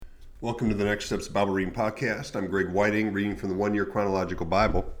Welcome to the Next Steps Bible Reading Podcast. I'm Greg Whiting, reading from the One Year Chronological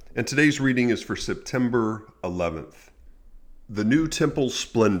Bible, and today's reading is for September 11th. The New Temple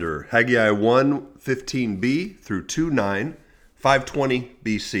Spendor, Haggai 1:15b through 2:9, 520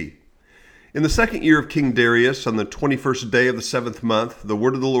 BC. In the second year of King Darius, on the 21st day of the 7th month, the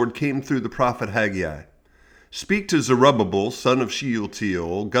word of the Lord came through the prophet Haggai. Speak to Zerubbabel, son of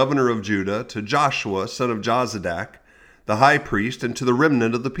Shealtiel, governor of Judah, to Joshua, son of Jozadak, the high priest, and to the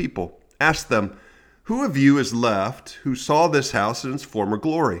remnant of the people. Ask them, who of you is left who saw this house in its former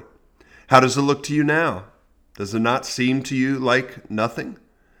glory? How does it look to you now? Does it not seem to you like nothing?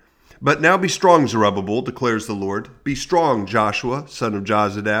 But now be strong, Zerubbabel, declares the Lord. Be strong, Joshua, son of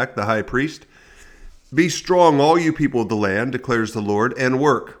Jozadak, the high priest. Be strong, all you people of the land, declares the Lord, and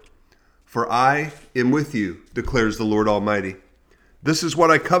work. For I am with you, declares the Lord Almighty. This is what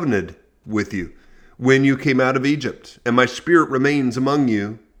I covenanted with you when you came out of Egypt, and my spirit remains among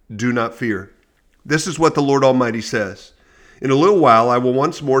you. Do not fear. This is what the Lord Almighty says. In a little while I will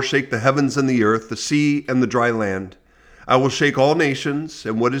once more shake the heavens and the earth, the sea and the dry land. I will shake all nations,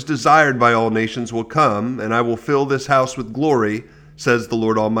 and what is desired by all nations will come, and I will fill this house with glory, says the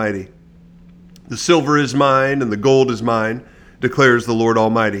Lord Almighty. The silver is mine, and the gold is mine, declares the Lord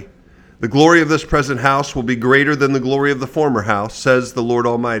Almighty. The glory of this present house will be greater than the glory of the former house, says the Lord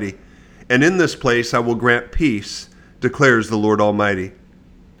Almighty. And in this place I will grant peace, declares the Lord Almighty.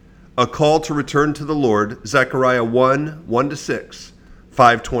 A call to return to the Lord, Zechariah 1:1-6,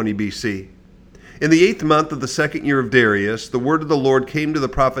 520 BC. In the 8th month of the second year of Darius, the word of the Lord came to the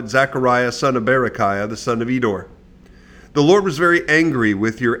prophet Zechariah, son of Berechiah, the son of Edor. The Lord was very angry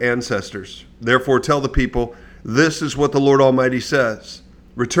with your ancestors. Therefore tell the people, this is what the Lord Almighty says.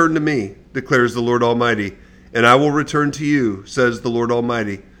 Return to me, declares the Lord Almighty, and I will return to you, says the Lord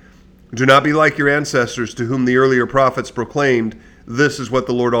Almighty. Do not be like your ancestors to whom the earlier prophets proclaimed, this is what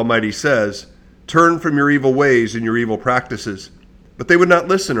the Lord Almighty says. Turn from your evil ways and your evil practices. But they would not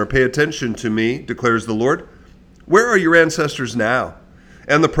listen or pay attention to me, declares the Lord. Where are your ancestors now?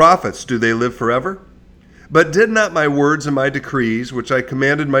 And the prophets, do they live forever? But did not my words and my decrees, which I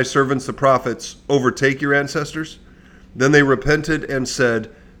commanded my servants the prophets, overtake your ancestors? Then they repented and said,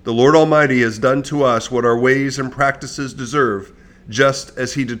 the Lord Almighty has done to us what our ways and practices deserve, just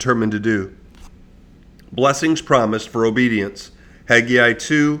as he determined to do. Blessings promised for obedience. Haggai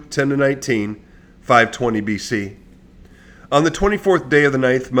 2:10-19, 520 BC. On the 24th day of the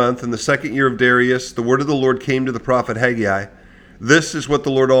 9th month, in the second year of Darius, the word of the Lord came to the prophet Haggai. This is what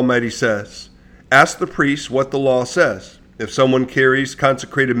the Lord Almighty says. Ask the priests what the law says. If someone carries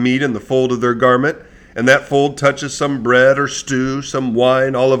consecrated meat in the fold of their garment, and that fold touches some bread or stew, some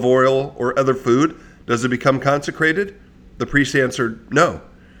wine, olive oil, or other food, does it become consecrated? The priest answered, no.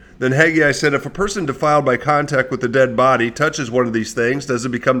 Then Haggai said, if a person defiled by contact with a dead body touches one of these things, does it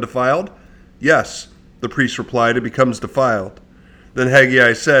become defiled? Yes, the priest replied, it becomes defiled. Then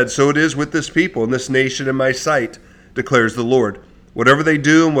Haggai said, so it is with this people and this nation in my sight, declares the Lord. Whatever they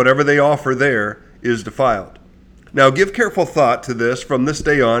do and whatever they offer there is defiled. Now give careful thought to this from this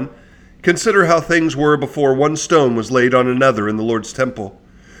day on. Consider how things were before one stone was laid on another in the Lord's temple.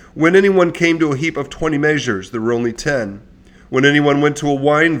 When anyone came to a heap of 20 measures, there were only 10. When anyone went to a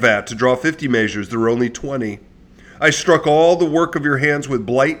wine vat to draw 50 measures, there were only 20. I struck all the work of your hands with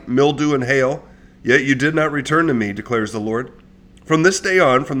blight, mildew, and hail, yet you did not return to me, declares the Lord. From this day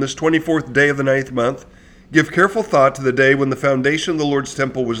on, from this 24th day of the 9th month, give careful thought to the day when the foundation of the Lord's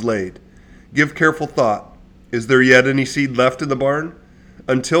temple was laid. Give careful thought. Is there yet any seed left in the barn?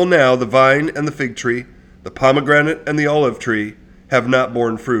 Until now, the vine and the fig tree, the pomegranate and the olive tree have not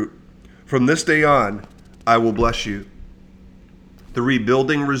borne fruit. From this day on, I will bless you. The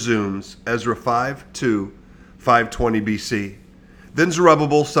rebuilding resumes. Ezra 5:2, 520 BC. Then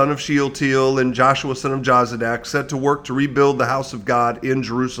Zerubbabel, son of Shealtiel, and Joshua, son of Jozadak, set to work to rebuild the house of God in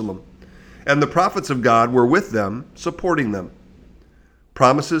Jerusalem. And the prophets of God were with them, supporting them.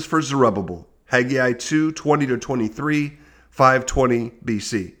 Promises for Zerubbabel. Haggai 2:20-23, 520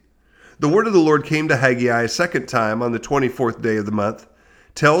 BC. The word of the Lord came to Haggai a second time on the 24th day of the month.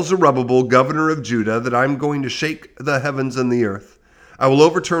 Tell Zerubbabel, governor of Judah, that I am going to shake the heavens and the earth. I will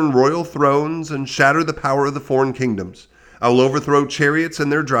overturn royal thrones and shatter the power of the foreign kingdoms. I will overthrow chariots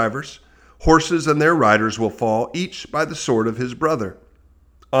and their drivers. Horses and their riders will fall, each by the sword of his brother.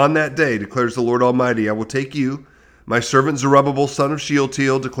 On that day, declares the Lord Almighty, I will take you, my servant Zerubbabel, son of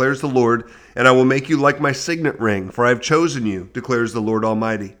Shealtiel, declares the Lord, and I will make you like my signet ring, for I have chosen you, declares the Lord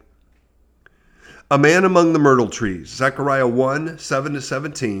Almighty. A man among the myrtle trees, Zechariah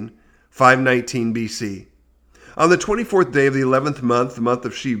 1:7-17, 519 BC. On the 24th day of the 11th month, the month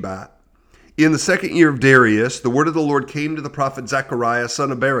of Shebat, In the 2nd year of Darius, the word of the Lord came to the prophet Zechariah,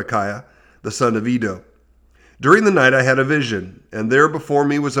 son of Berechiah, the son of Iddo. During the night I had a vision, and there before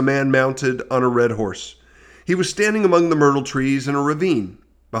me was a man mounted on a red horse. He was standing among the myrtle trees in a ravine.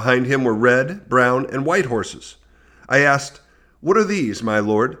 Behind him were red, brown, and white horses. I asked, "What are these, my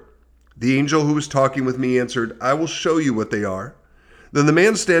Lord?" The angel who was talking with me answered, "I will show you what they are." Then the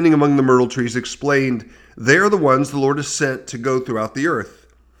man standing among the myrtle trees explained, "They are the ones the Lord has sent to go throughout the earth."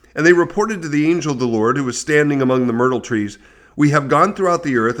 And they reported to the angel of the Lord who was standing among the myrtle trees, "We have gone throughout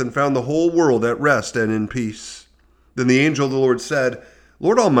the earth and found the whole world at rest and in peace." Then the angel of the Lord said,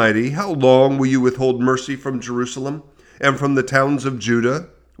 "Lord Almighty, how long will you withhold mercy from Jerusalem and from the towns of Judah,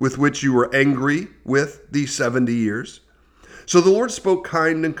 with which you were angry with these 70 years? So the Lord spoke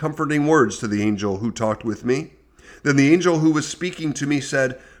kind and comforting words to the angel who talked with me. Then the angel who was speaking to me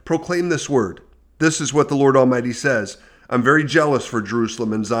said, "Proclaim this word. This is what the Lord Almighty says. I'm very jealous for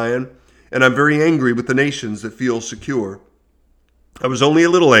Jerusalem and Zion, and I'm very angry with the nations that feel secure. I was only a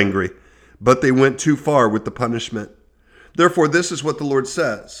little angry, but they went too far with the punishment. Therefore, this is what the Lord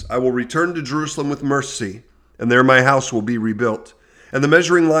says. I will return to Jerusalem with mercy, and there my house will be rebuilt, and the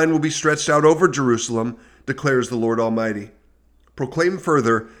measuring line will be stretched out over Jerusalem, declares the Lord Almighty. Proclaim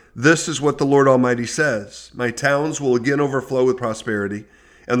further, this is what the Lord Almighty says. My towns will again overflow with prosperity,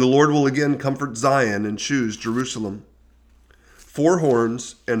 and the Lord will again comfort Zion and choose Jerusalem." 4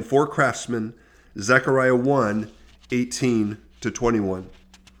 horns and 4 craftsmen, Zechariah 1, 18-21.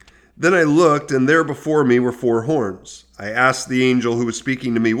 Then I looked, and there before me were 4 horns. I asked the angel who was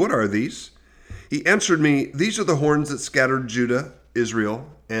speaking to me, "What are these?" He answered me, "These are the horns that scattered Judah, Israel,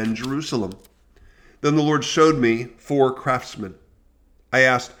 and Jerusalem." Then the Lord showed me 4 craftsmen. I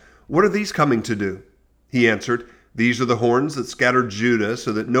asked, "What are these coming to do?" He answered, "These are the horns that scattered Judah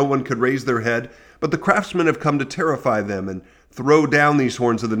so that no one could raise their head, but the craftsmen have come to terrify them and throw down these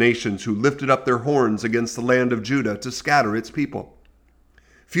horns of the nations who lifted up their horns against the land of Judah to scatter its people."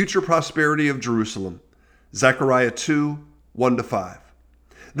 Future prosperity of Jerusalem. Zechariah 2, 1-5.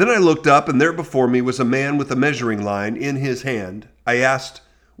 Then I looked up, and there before me was a man with a measuring line in his hand. I asked,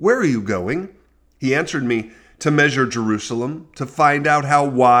 "Where are you going?" He answered me, "To measure Jerusalem, to find out how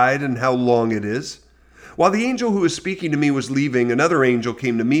wide and how long it is." While the angel who was speaking to me was leaving, another angel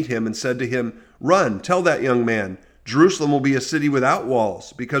came to meet him and said to him, "Run, tell that young man, Jerusalem will be a city without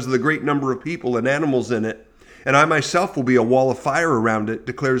walls because of the great number of people and animals in it. And I myself will be a wall of fire around it,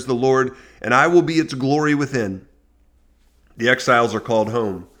 declares the Lord, and I will be its glory within." The exiles are called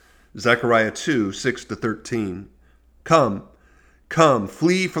home. Zechariah 2, 6-13. Come,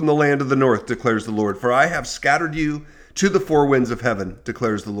 flee from the land of the north, declares the Lord, for I have scattered you to the 4 winds of heaven,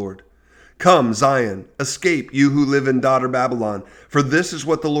 declares the Lord. Come, Zion, escape, you who live in daughter Babylon, for this is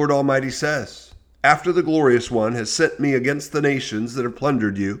what the Lord Almighty says. After the glorious one has sent me against the nations that have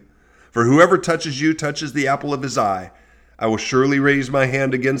plundered you, for whoever touches you touches the apple of his eye. I will surely raise my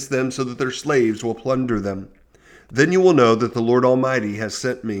hand against them so that their slaves will plunder them. Then you will know that the Lord Almighty has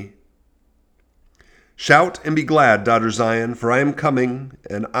sent me. Shout and be glad, daughter Zion, for I am coming,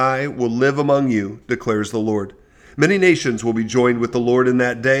 and I will live among you, declares the Lord. Many nations will be joined with the Lord in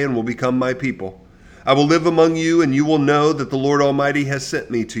that day and will become my people. I will live among you, and you will know that the Lord Almighty has sent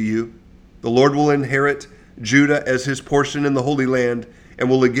me to you. The Lord will inherit Judah as his portion in the Holy Land, and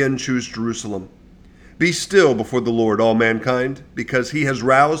will again choose Jerusalem. Be still before the Lord, all mankind, because he has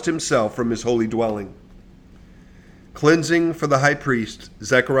roused himself from his holy dwelling. Cleansing for the high priest,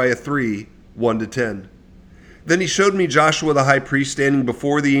 Zechariah 3, 1-10. Then he showed me Joshua the high priest standing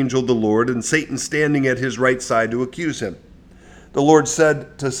before the angel of the Lord, and Satan standing at his right side to accuse him. The Lord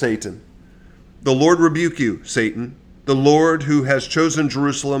said to Satan, "The Lord rebuke you, Satan. The Lord who has chosen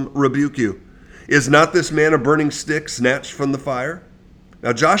Jerusalem rebuke you. Is not this man a burning stick snatched from the fire?"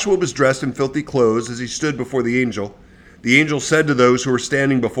 Now Joshua was dressed in filthy clothes as he stood before the angel. The angel said to those who were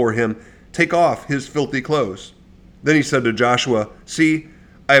standing before him, "Take off his filthy clothes." Then he said to Joshua, "See,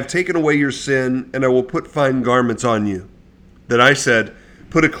 I have taken away your sin, and I will put fine garments on you." Then I said,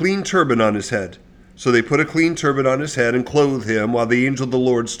 "Put a clean turban on his head." So they put a clean turban on his head and clothed him, while the angel of the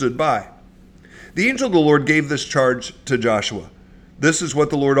Lord stood by. The angel of the Lord gave this charge to Joshua. "This is what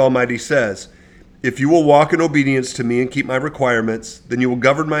the Lord Almighty says. If you will walk in obedience to me and keep my requirements, then you will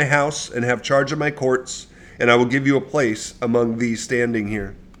govern my house and have charge of my courts, and I will give you a place among these standing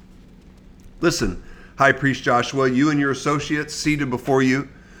here." Listen, High Priest Joshua, you and your associates seated before you,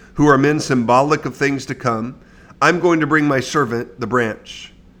 who are men symbolic of things to come, I'm going to bring my servant, the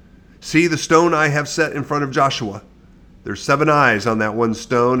branch. See the stone I have set in front of Joshua. There's 7 eyes on that one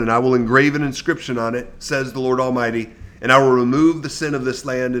stone, and I will engrave an inscription on it, says the Lord Almighty, and I will remove the sin of this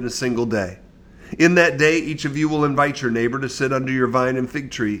land in a single day. In that day, each of you will invite your neighbor to sit under your vine and fig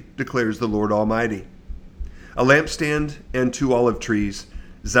tree, declares the Lord Almighty. A lampstand and 2 olive trees,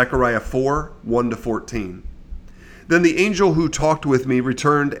 Zechariah 4, 1-14. Then the angel who talked with me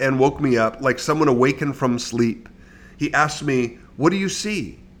returned and woke me up like someone awakened from sleep. He asked me, "What do you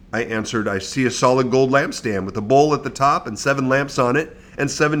see?" I answered, "I see a solid gold lampstand with a bowl at the top and 7 lamps on it and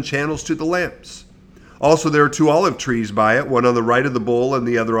 7 channels to the lamps. Also there are 2 olive trees by it, one on the right of the bowl and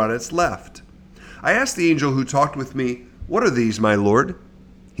the other on its left." I asked the angel who talked with me, "What are these, my Lord?"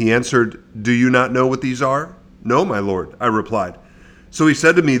 He answered, "Do you not know what these are?" "No, my Lord," I replied. So he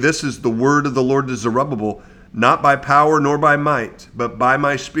said to me, "This is the word of the Lord to Zerubbabel, not by power nor by might, but by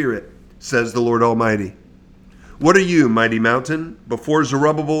my Spirit, says the Lord Almighty. What are you, mighty mountain? Before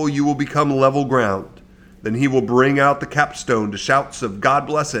Zerubbabel you will become level ground. Then he will bring out the capstone to shouts of, 'God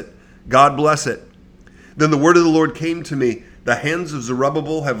bless it, God bless it.'" Then the word of the Lord came to me, "The hands of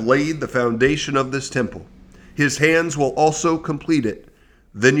Zerubbabel have laid the foundation of this temple. His hands will also complete it.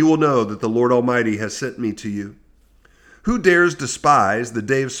 Then you will know that the Lord Almighty has sent me to you. Who dares despise the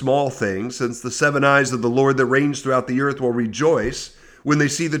day of small things, since the 7 eyes of the Lord that reigns throughout the earth will rejoice when they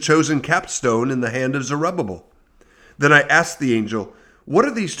see the chosen capstone in the hand of Zerubbabel?" Then I asked the angel, "What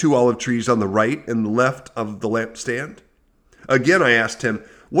are these 2 olive trees on the right and the left of the lampstand?" Again I asked him,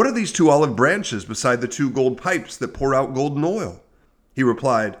 "What are these 2 olive branches beside the 2 gold pipes that pour out golden oil?" He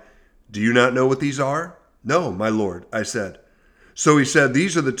replied, "Do you not know what these are?" "No, my Lord," I said. So he said,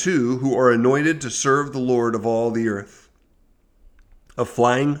 "These are the 2 who are anointed to serve the Lord of all the earth." A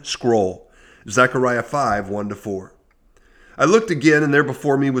flying scroll, Zechariah 5, 1-4. I looked again, and there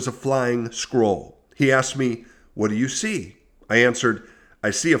before me was a flying scroll. He asked me, "What do you see?" I answered,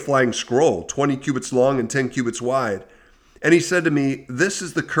 "I see a flying scroll, 20 cubits long and 10 cubits wide." And he said to me, "This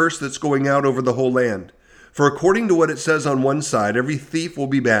is the curse that's going out over the whole land. For according to what it says on one side, every thief will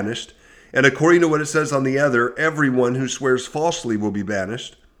be banished, and according to what it says on the other, everyone who swears falsely will be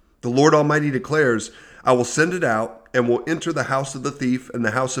banished. The Lord Almighty declares, I will send it out and will enter the house of the thief and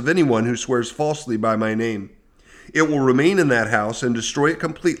the house of anyone who swears falsely by my name. It will remain in that house and destroy it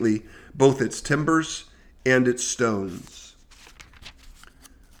completely, both its timbers and its stones."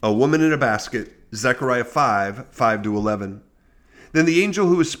 A woman in a basket, Zechariah 5, 5-11. Then the angel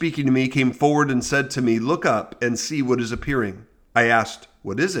who was speaking to me came forward and said to me, "Look up and see what is appearing." I asked,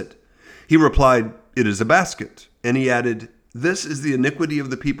 "What is it?" He replied, "It is a basket." And he added, "This is the iniquity of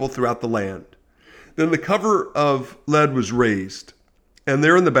the people throughout the land." Then the cover of lead was raised, and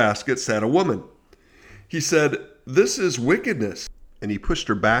there in the basket sat a woman. He said, "This is wickedness." And he pushed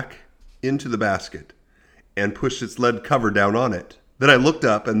her back into the basket and pushed its lead cover down on it. Then I looked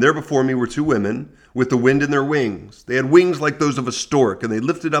up, and there before me were 2 women with the wind in their wings. They had wings like those of a stork, and they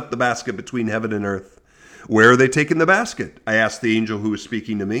lifted up the basket between heaven and earth. "Where are they taking the basket?" I asked the angel who was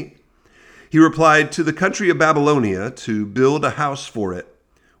speaking to me. He replied, "To the country of Babylonia, to build a house for it.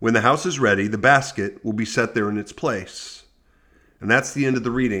 When the house is ready, the basket will be set there in its place." And that's the end of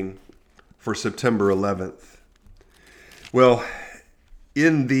the reading for September 11th. Well,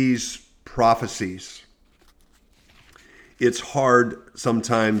 in these prophecies, it's hard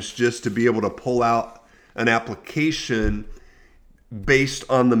sometimes just to be able to pull out an application based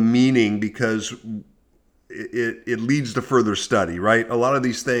on the meaning, because it leads to further study, right? A lot of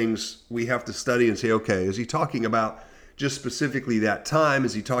these things we have to study and say, okay, is he talking about just specifically that time?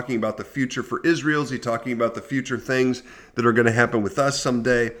 Is he talking about the future for Israel? Is he talking about the future things that are going to happen with us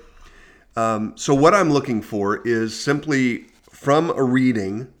someday? So what I'm looking for is simply from a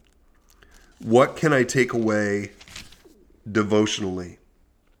reading, what can I take away devotionally?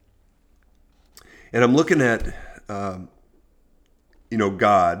 And I'm looking at,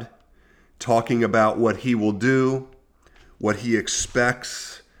 God talking about what he will do, what he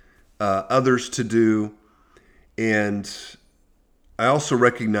expects others to do. And I also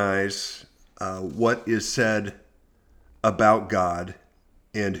recognize what is said about God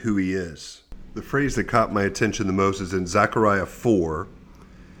and who he is. The phrase that caught my attention the most is in Zechariah 4,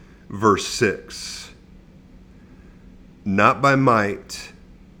 verse 6. "Not by might,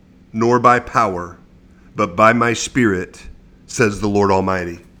 nor by power, but by my Spirit, says the Lord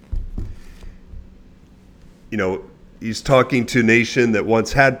Almighty." He's talking to a nation that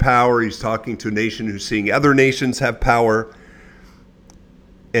once had power. He's talking to a nation who's seeing other nations have power.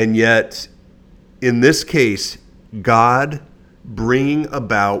 And yet, in this case, God bringing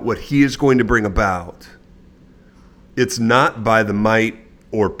about what he is going to bring about, it's not by the might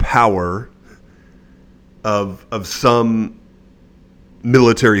or power of some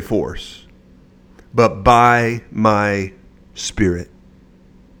military force, but by my Spirit.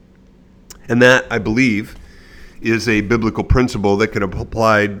 And that, I believe, is a biblical principle that can be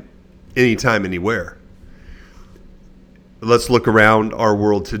applied anytime, anywhere. Let's look around our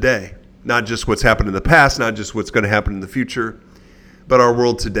world today. Not just what's happened in the past, not just what's going to happen in the future, but our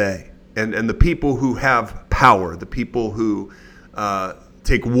world today. And the people who have power, the people who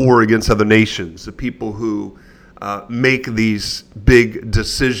take war against other nations, the people who make these big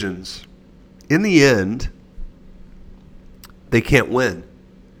decisions, in the end, they can't win.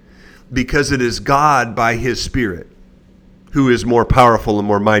 Because it is God by His Spirit who is more powerful and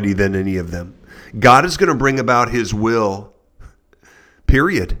more mighty than any of them. God is going to bring about His will,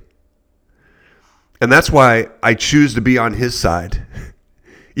 period. And that's why I choose to be on His side,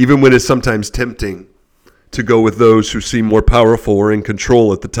 even when it's sometimes tempting to go with those who seem more powerful or in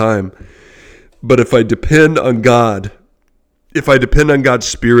control at the time. But if I depend on God, if I depend on God's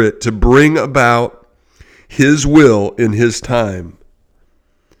Spirit to bring about His will in His time,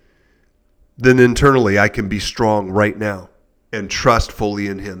 then internally I can be strong right now and trust fully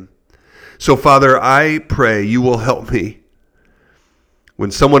in Him. So, Father, I pray you will help me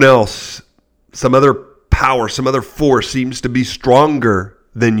when someone else, some other power, some other force seems to be stronger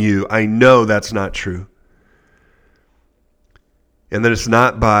than you. I know that's not true. And that it's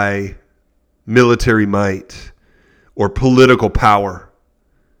not by military might or political power,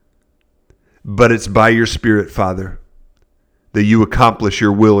 but it's by your Spirit, Father, that you accomplish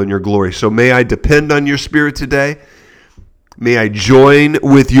your will and your glory. So may I depend on your Spirit today. May I join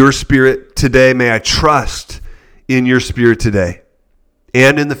with your Spirit today. May I trust in your Spirit today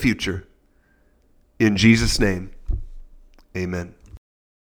and in the future. In Jesus' name, amen.